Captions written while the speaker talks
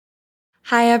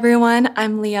Hi everyone,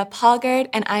 I'm Leah Palgard,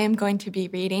 and I am going to be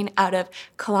reading out of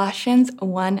Colossians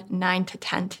 1,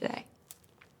 9-10 today.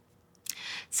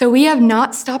 So we have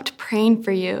not stopped praying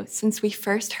for you since we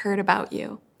first heard about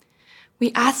you.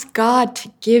 We ask God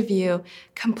to give you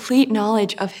complete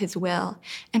knowledge of his will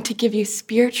and to give you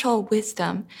spiritual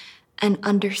wisdom and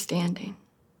understanding.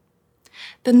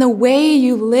 Then the way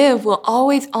you live will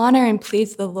always honor and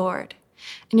please the Lord,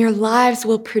 and your lives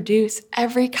will produce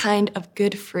every kind of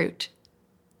good fruit.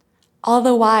 All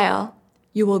the while,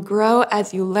 you will grow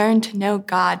as you learn to know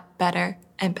God better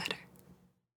and better.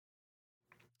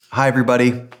 Hi,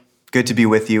 everybody. Good to be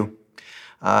with you.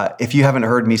 If you haven't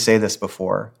heard me say this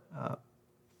before,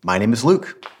 my name is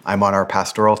Luke. I'm on our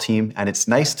pastoral team, and it's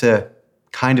nice to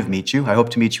kind of meet you. I hope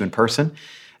to meet you in person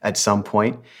at some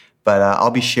point, but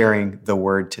I'll be sharing the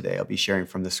word today. I'll be sharing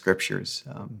from the scriptures.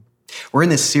 We're in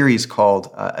this series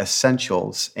called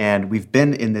Essentials, and we've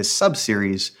been in this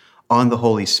sub-series on the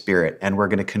Holy Spirit, and we're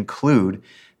going to conclude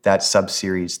that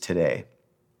sub-series today.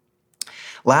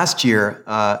 Last year,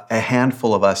 a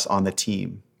handful of us on the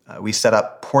team, we set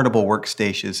up portable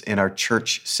workstations in our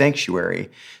church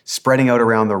sanctuary, spreading out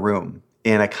around the room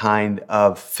in a kind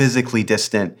of physically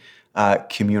distant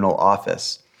communal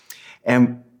office.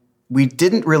 And we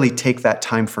didn't really take that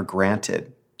time for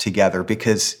granted together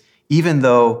because even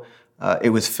though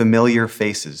it was familiar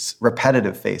faces,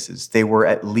 repetitive faces, they were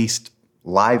at least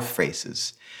live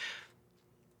faces.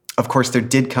 Of course, there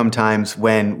did come times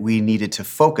when we needed to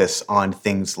focus on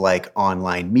things like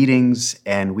online meetings,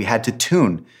 and we had to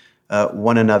tune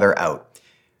one another out,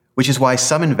 which is why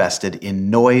some invested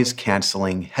in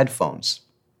noise-canceling headphones.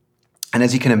 And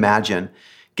as you can imagine,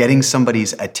 getting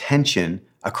somebody's attention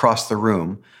across the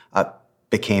room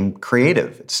became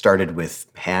creative. It started with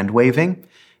hand waving,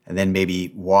 and then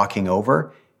maybe walking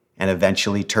over, and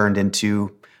eventually turned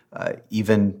into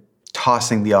even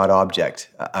tossing the odd object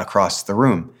across the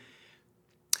room.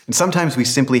 And sometimes we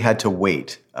simply had to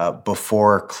wait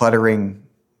before cluttering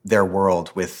their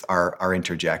world with our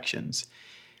interjections.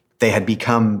 They had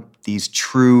become these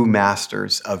true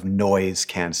masters of noise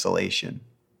cancellation.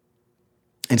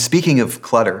 And speaking of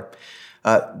clutter,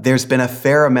 there's been a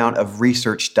fair amount of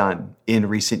research done in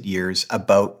recent years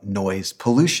about noise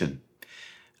pollution.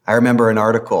 I remember an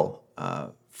article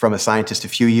from a scientist a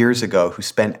few years ago who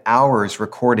spent hours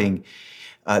recording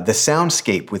the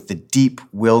soundscape with the deep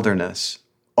wilderness,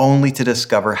 only to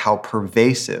discover how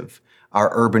pervasive our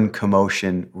urban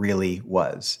commotion really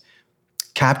was.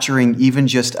 Capturing even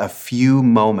just a few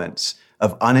moments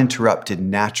of uninterrupted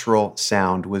natural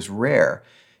sound was rare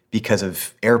because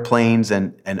of airplanes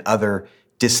and other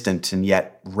distant and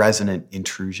yet resonant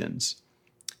intrusions.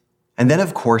 And then,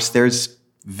 of course, there's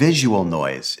visual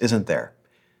noise, isn't there?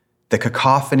 The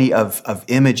cacophony of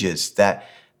images that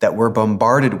we're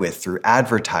bombarded with through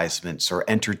advertisements or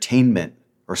entertainment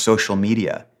or social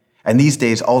media. And these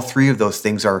days, all three of those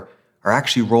things are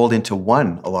actually rolled into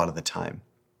one a lot of the time.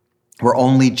 We're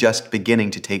only just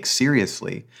beginning to take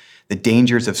seriously the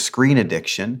dangers of screen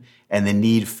addiction and the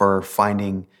need for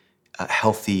finding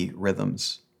healthy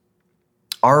rhythms.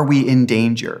 Are we in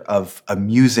danger of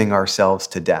amusing ourselves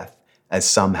to death, as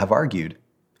some have argued?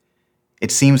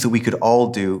 It seems that we could all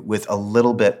do with a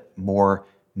little bit more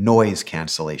noise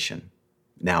cancellation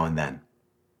now and then.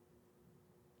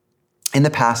 In the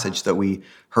passage that we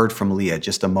heard from Leah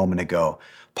just a moment ago,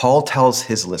 Paul tells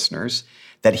his listeners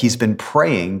that he's been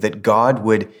praying that God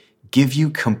would give you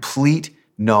complete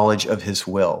knowledge of his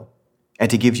will and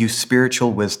to give you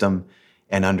spiritual wisdom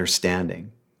and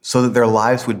understanding so that their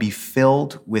lives would be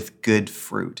filled with good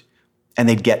fruit and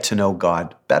they'd get to know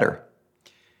God better.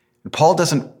 And Paul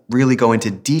doesn't really go into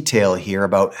detail here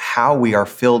about how we are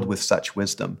filled with such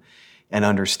wisdom and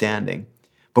understanding,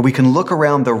 but we can look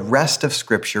around the rest of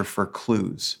Scripture for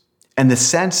clues. And the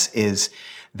sense is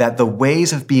that the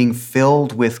ways of being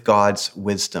filled with God's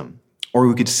wisdom, or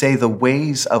we could say the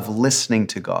ways of listening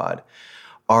to God,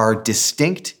 are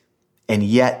distinct and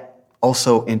yet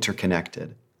also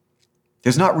interconnected.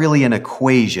 There's not really an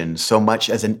equation so much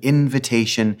as an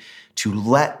invitation to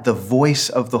let the voice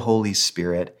of the Holy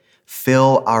Spirit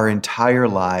fill our entire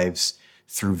lives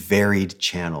through varied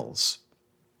channels.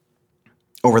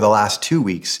 Over the last 2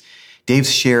 weeks, Dave's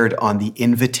shared on the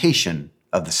invitation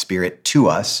of the Spirit to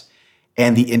us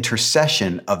and the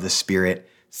intercession of the Spirit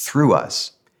through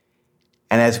us.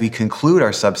 And as we conclude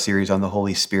our sub-series on the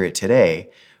Holy Spirit today,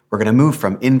 we're going to move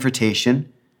from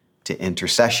invitation to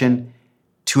intercession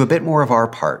to a bit more of our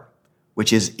part,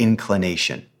 which is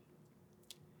inclination.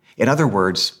 In other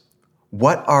words,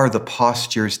 what are the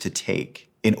postures to take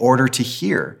in order to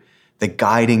hear the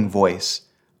guiding voice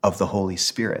of the Holy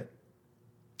Spirit?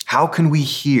 How can we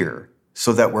hear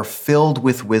so that we're filled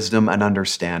with wisdom and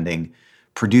understanding,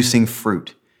 producing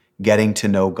fruit, getting to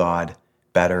know God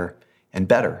better and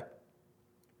better.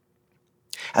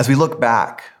 As we look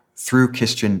back through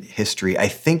Christian history, I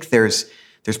think there's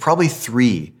probably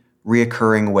three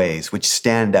reoccurring ways which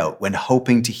stand out when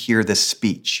hoping to hear the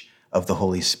speech of the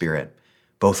Holy Spirit,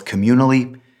 both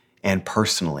communally and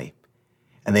personally.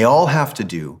 And they all have to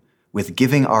do with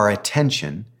giving our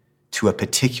attention to a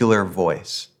particular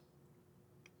voice.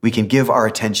 We can give our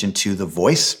attention to the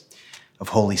voice of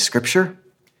Holy Scripture,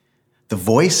 the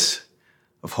voice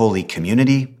of Holy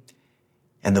Community,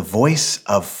 and the voice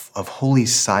of holy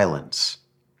silence.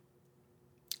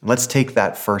 Let's take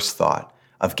that first thought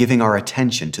of giving our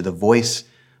attention to the voice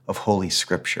of Holy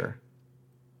Scripture.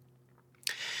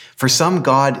 For some,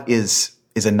 God is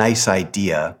a nice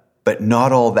idea, but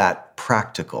not all that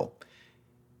practical,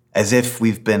 as if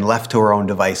we've been left to our own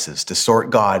devices to sort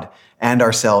God and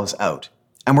ourselves out.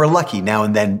 And we're lucky now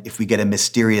and then if we get a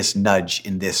mysterious nudge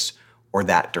in this or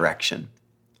that direction.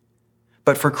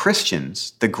 But for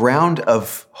Christians, the ground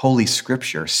of Holy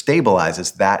Scripture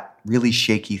stabilizes that really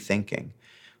shaky thinking.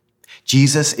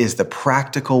 Jesus is the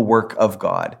practical work of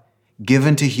God,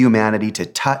 given to humanity to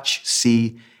touch,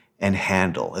 see, and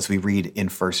handle, as we read in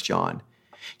 1 John.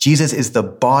 Jesus is the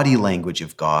body language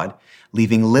of God,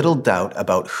 leaving little doubt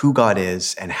about who God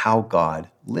is and how God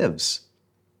lives.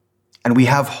 And we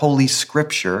have Holy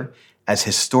Scripture as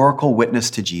historical witness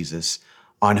to Jesus,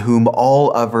 on whom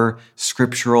all other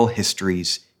scriptural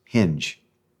histories hinge.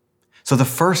 So the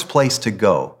first place to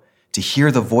go to hear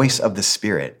the voice of the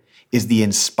Spirit is the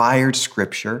inspired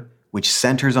Scripture, which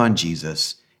centers on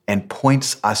Jesus and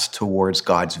points us towards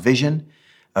God's vision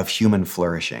of human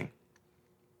flourishing.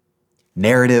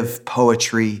 Narrative,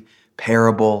 poetry,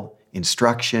 parable,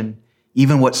 instruction,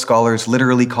 even what scholars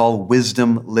literally call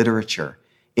wisdom literature.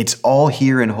 It's all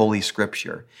here in Holy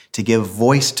Scripture to give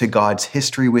voice to God's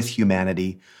history with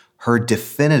humanity, heard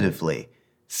definitively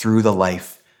through the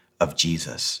life of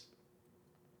Jesus.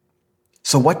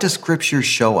 So what does Scripture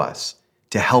show us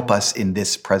to help us in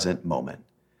this present moment?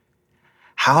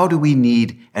 How do we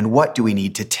need and what do we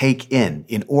need to take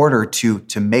in order to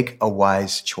make a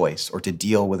wise choice or to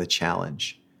deal with a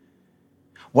challenge?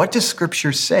 What does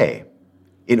Scripture say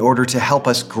in order to help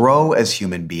us grow as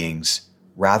human beings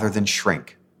rather than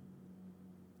shrink?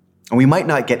 And we might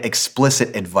not get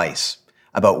explicit advice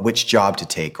about which job to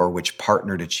take or which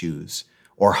partner to choose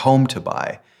or home to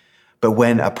buy, but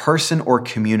when a person or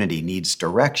community needs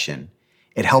direction,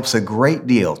 it helps a great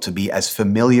deal to be as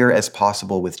familiar as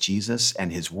possible with Jesus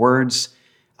and his words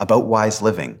about wise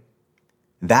living.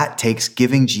 That takes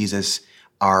giving Jesus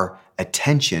our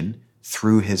attention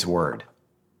through his word.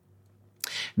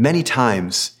 Many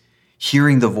times,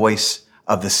 hearing the voice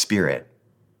of the Spirit,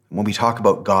 when we talk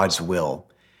about God's will,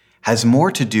 has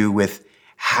more to do with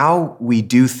how we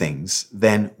do things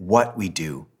than what we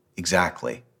do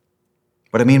exactly.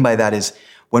 What I mean by that is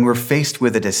when we're faced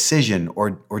with a decision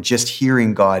or just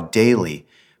hearing God daily,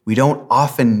 we don't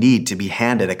often need to be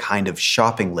handed a kind of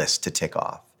shopping list to tick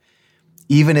off.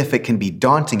 Even if it can be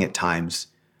daunting at times,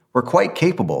 we're quite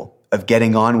capable of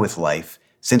getting on with life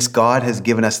since God has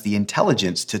given us the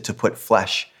intelligence to put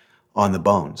flesh on the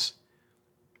bones.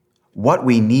 What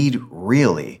we need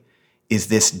really is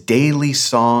this daily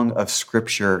song of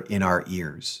Scripture in our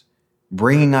ears,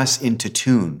 bringing us into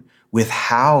tune with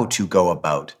how to go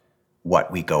about what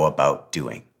we go about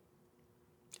doing.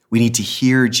 We need to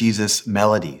hear Jesus'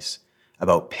 melodies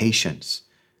about patience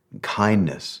and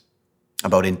kindness,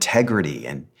 about integrity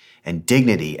and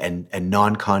dignity and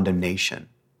non-condemnation.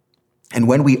 And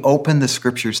when we open the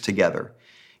Scriptures together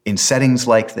in settings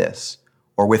like this,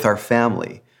 or with our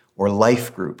family, or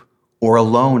life group, or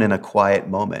alone in a quiet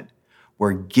moment,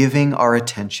 we're giving our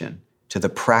attention to the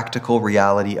practical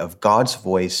reality of God's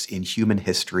voice in human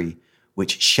history,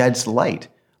 which sheds light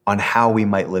on how we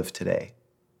might live today.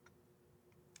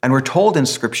 And we're told in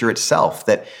Scripture itself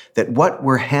that what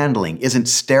we're handling isn't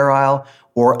sterile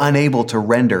or unable to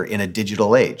render in a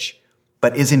digital age,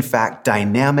 but is in fact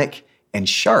dynamic and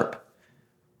sharp.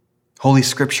 Holy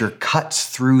Scripture cuts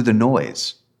through the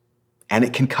noise, and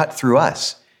it can cut through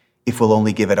us if we'll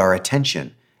only give it our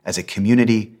attention as a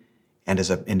community and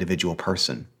as an individual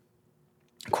person.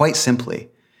 Quite simply,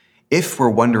 if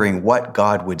we're wondering what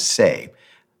God would say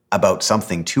about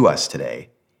something to us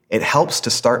today, it helps to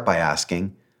start by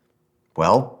asking,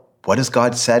 well, what has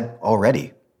God said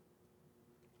already?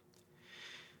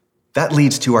 That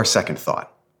leads to our second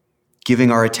thought,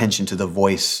 giving our attention to the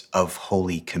voice of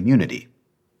Holy Community.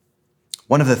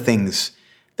 One of the things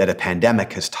that a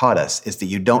pandemic has taught us is that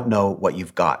you don't know what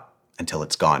you've got until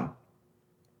it's gone.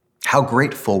 How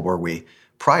grateful were we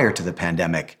prior to the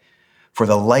pandemic for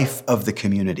the life of the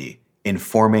community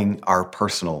informing our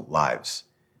personal lives?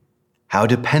 How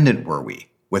dependent were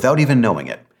we, without even knowing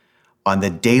it, on the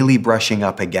daily brushing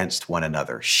up against one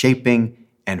another, shaping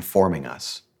and forming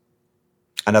us?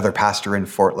 Another pastor in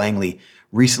Fort Langley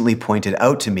recently pointed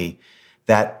out to me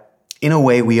that in a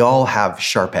way, we all have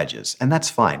sharp edges, and that's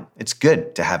fine. It's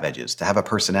good to have edges, to have a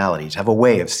personality, to have a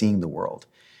way of seeing the world.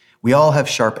 We all have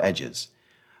sharp edges,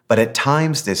 but at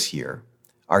times this year,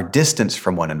 our distance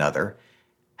from one another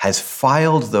has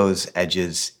filed those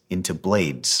edges into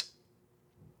blades.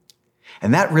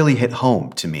 And that really hit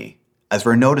home to me as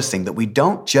we're noticing that we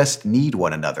don't just need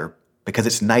one another because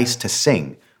it's nice to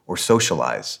sing or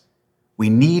socialize. We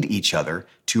need each other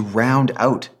to round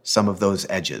out some of those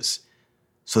edges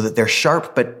so that they're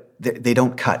sharp, but they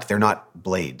don't cut. They're not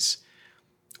blades.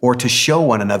 Or to show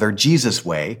one another Jesus'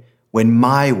 way when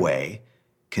my way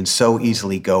can so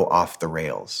easily go off the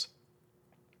rails.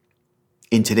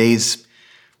 In today's,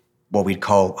 what we'd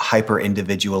call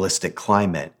hyper-individualistic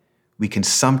climate, we can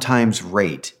sometimes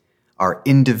rate our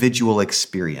individual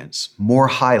experience more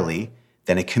highly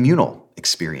than a communal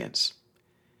experience.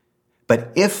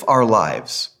 But if our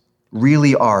lives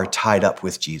really are tied up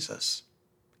with Jesus,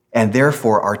 and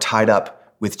therefore are tied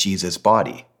up with Jesus'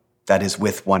 body, that is,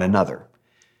 with one another,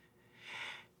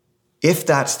 if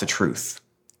that's the truth,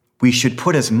 we should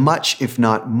put as much, if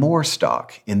not more,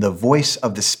 stock in the voice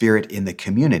of the Spirit in the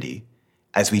community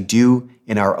as we do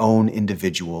in our own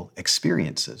individual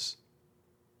experiences.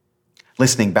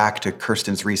 Listening back to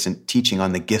Kirsten's recent teaching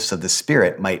on the gifts of the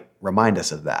Spirit might remind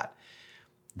us of that.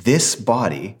 This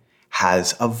body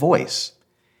has a voice,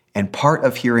 and part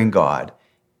of hearing God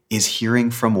is hearing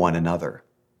from one another.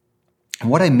 And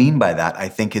what I mean by that, I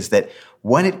think, is that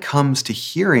when it comes to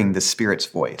hearing the Spirit's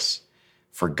voice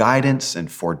for guidance and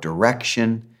for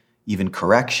direction, even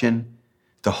correction,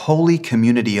 the holy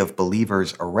community of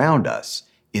believers around us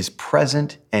is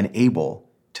present and able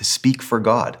to speak for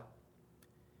God.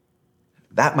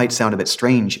 That might sound a bit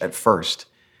strange at first,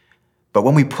 but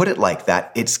when we put it like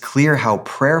that, it's clear how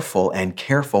prayerful and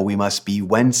careful we must be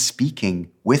when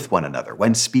speaking with one another,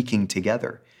 when speaking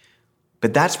together.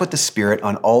 But that's what the Spirit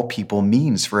on all people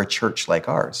means for a church like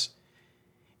ours.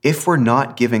 If we're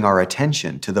not giving our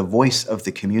attention to the voice of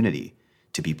the community,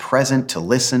 to be present, to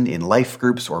listen in life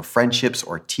groups or friendships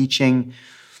or teaching,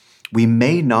 we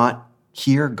may not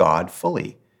hear God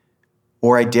fully.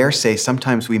 Or I dare say,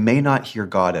 sometimes we may not hear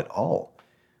God at all.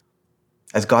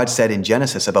 As God said in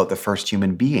Genesis about the first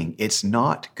human being, it's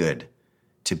not good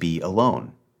to be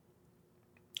alone.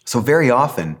 So very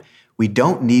often, we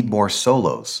don't need more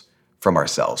solos from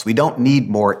ourselves. We don't need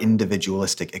more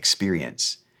individualistic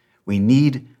experience. We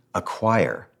need a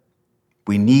choir.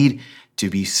 We need to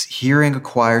be hearing a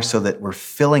choir so that we're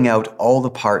filling out all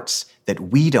the parts that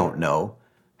we don't know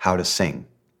how to sing.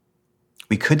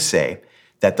 We could say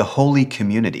that the holy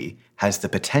community has the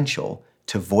potential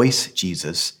to voice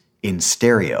Jesus in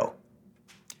stereo.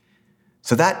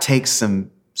 So that takes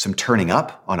some turning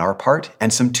up on our part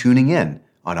and some tuning in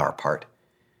on our part.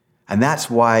 And that's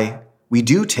why we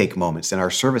do take moments in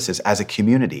our services as a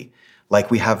community,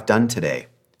 like we have done today,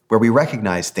 where we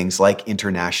recognize things like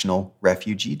International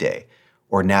Refugee Day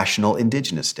or National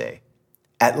Indigenous Day.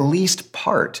 At least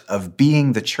part of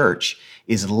being the church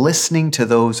is listening to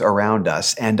those around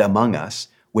us and among us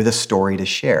with a story to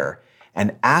share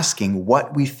and asking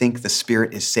what we think the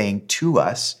Spirit is saying to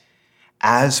us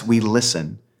as we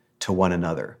listen to one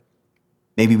another.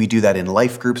 Maybe we do that in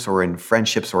life groups or in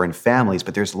friendships or in families,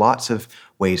 but there's lots of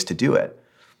ways to do it.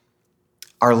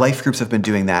 Our life groups have been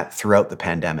doing that throughout the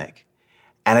pandemic.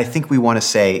 And I think we want to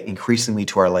say increasingly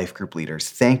to our life group leaders,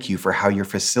 thank you for how you're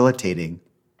facilitating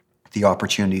the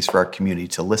opportunities for our community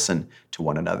to listen to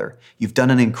one another. You've done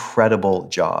an incredible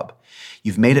job.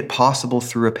 You've made it possible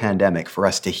through a pandemic for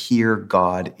us to hear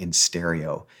God in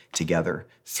stereo together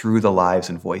through the lives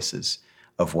and voices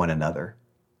of one another.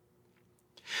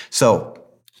 So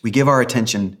we give our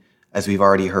attention, as we've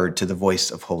already heard, to the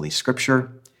voice of Holy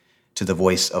Scripture, to the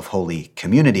voice of Holy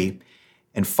Community,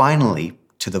 and finally,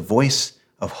 to the voice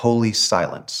of Holy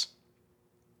Silence.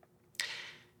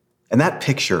 And that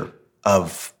picture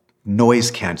of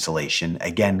noise cancellation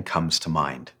again comes to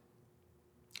mind.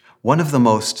 One of the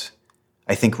most,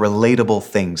 I think, relatable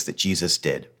things that Jesus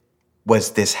did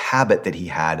was this habit that he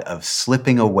had of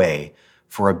slipping away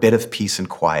for a bit of peace and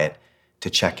quiet to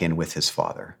check in with his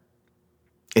Father.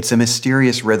 It's a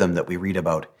mysterious rhythm that we read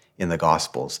about in the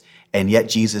Gospels, and yet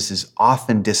Jesus is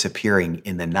often disappearing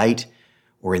in the night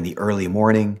or in the early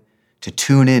morning to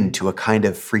tune in to a kind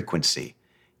of frequency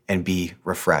and be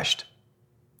refreshed.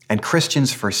 And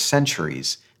Christians for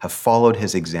centuries have followed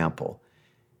his example.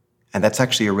 And that's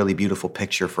actually a really beautiful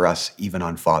picture for us even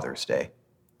on Father's Day.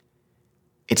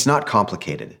 It's not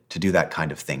complicated to do that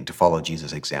kind of thing, to follow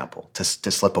Jesus' example, to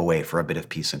slip away for a bit of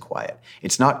peace and quiet.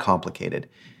 It's not complicated.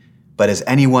 But as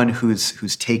anyone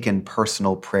who's taken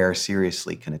personal prayer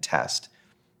seriously can attest,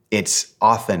 it's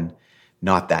often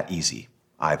not that easy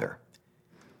either.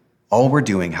 All we're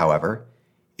doing, however,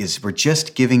 is we're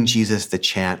just giving Jesus the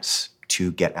chance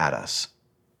to get at us.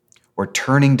 We're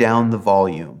turning down the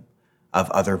volume of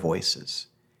other voices,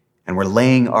 and we're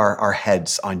laying our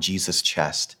heads on Jesus'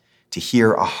 chest to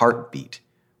hear a heartbeat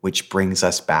which brings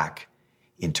us back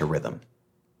into rhythm.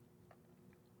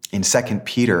 In 2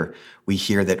 Peter, we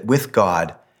hear that with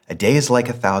God, a day is like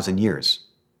 1,000 years,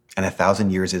 and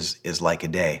 1,000 years is like a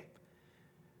day.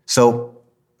 So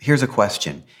here's a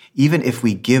question. Even if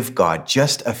we give God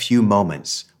just a few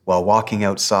moments while walking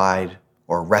outside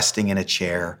or resting in a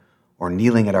chair or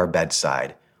kneeling at our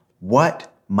bedside,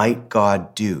 what might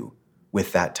God do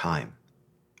with that time?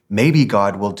 Maybe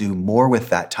God will do more with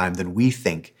that time than we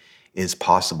think is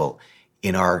possible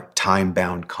in our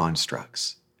time-bound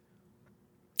constructs.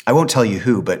 I won't tell you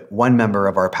who, but one member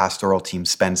of our pastoral team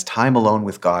spends time alone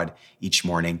with God each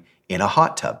morning in a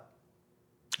hot tub.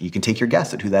 You can take your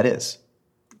guess at who that is.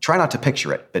 Try not to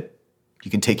picture it, but you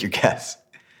can take your guess.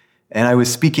 And I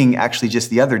was speaking actually just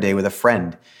the other day with a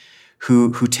friend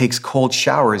who takes cold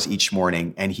showers each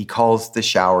morning, and he calls the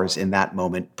showers in that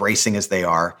moment, bracing as they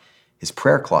are, his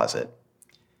prayer closet.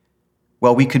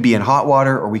 Well, we could be in hot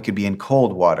water or we could be in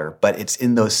cold water, but it's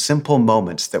in those simple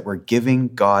moments that we're giving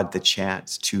God the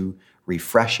chance to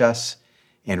refresh us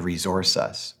and resource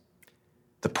us.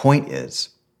 The point is,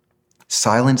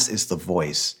 silence is the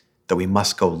voice that we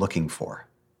must go looking for,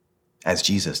 as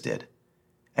Jesus did,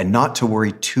 and not to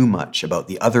worry too much about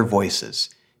the other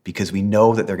voices because we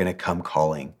know that they're going to come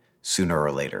calling sooner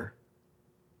or later.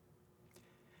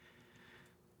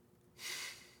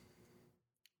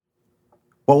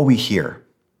 What will we hear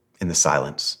in the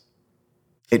silence?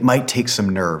 It might take some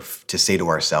nerve to say to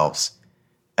ourselves,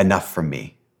 enough from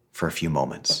me for a few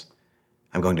moments.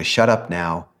 I'm going to shut up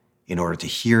now in order to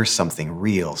hear something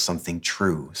real, something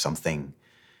true, something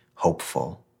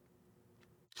hopeful.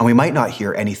 And we might not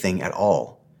hear anything at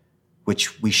all,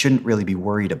 which we shouldn't really be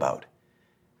worried about.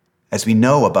 As we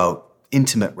know about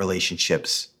intimate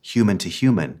relationships, human to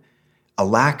human, a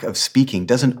lack of speaking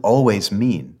doesn't always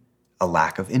mean a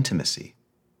lack of intimacy.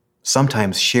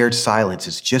 Sometimes shared silence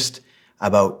is just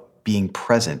about being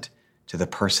present to the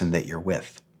person that you're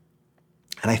with.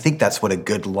 And I think that's what a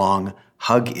good long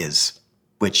hug is,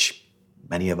 which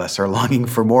many of us are longing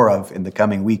for more of in the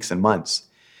coming weeks and months.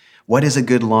 What is a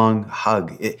good long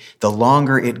hug? The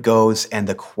longer it goes and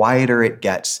the quieter it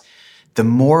gets, the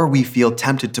more we feel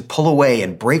tempted to pull away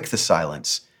and break the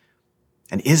silence.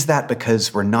 And is that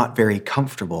because we're not very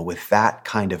comfortable with that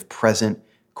kind of present,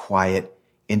 quiet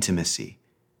intimacy,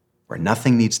 where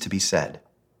nothing needs to be said?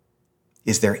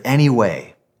 Is there any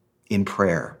way in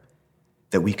prayer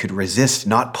that we could resist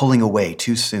not pulling away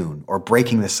too soon or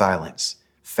breaking the silence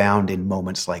found in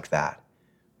moments like that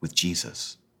with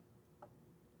Jesus?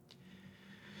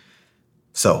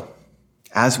 So,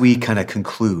 as we kind of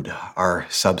conclude our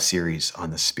sub-series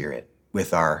on the Spirit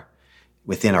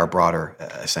within our broader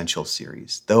Essential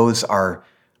series, those are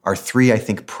three, I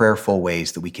think, prayerful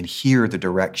ways that we can hear the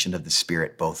direction of the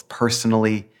Spirit, both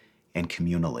personally and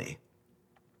communally.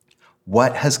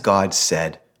 What has God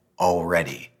said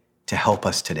already to help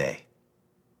us today?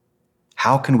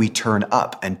 How can we turn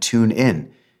up and tune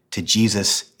in to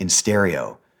Jesus in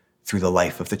stereo through the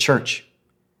life of the church?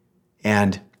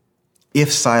 And if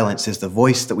silence is the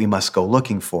voice that we must go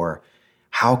looking for,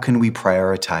 how can we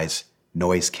prioritize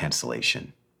noise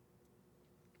cancellation?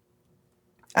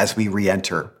 As we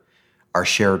re-enter our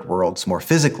shared worlds more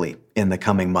physically in the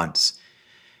coming months,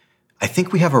 I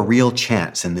think we have a real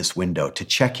chance in this window to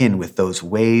check in with those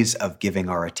ways of giving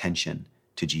our attention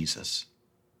to Jesus.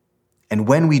 And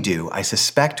when we do, I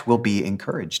suspect we'll be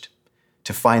encouraged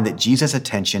to find that Jesus'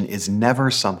 attention is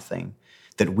never something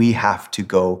that we have to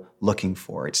go looking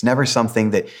for. It's never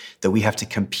something that we have to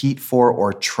compete for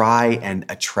or try and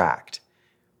attract.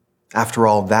 After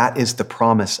all, that is the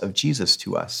promise of Jesus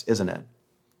to us, isn't it?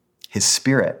 His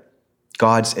Spirit,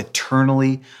 God's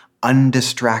eternally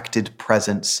undistracted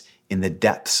presence in the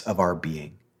depths of our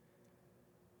being.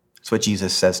 That's what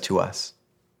Jesus says to us.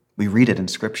 We read it in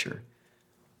Scripture.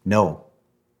 No,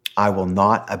 I will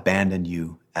not abandon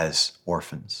you as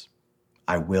orphans.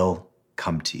 I will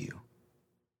come to you.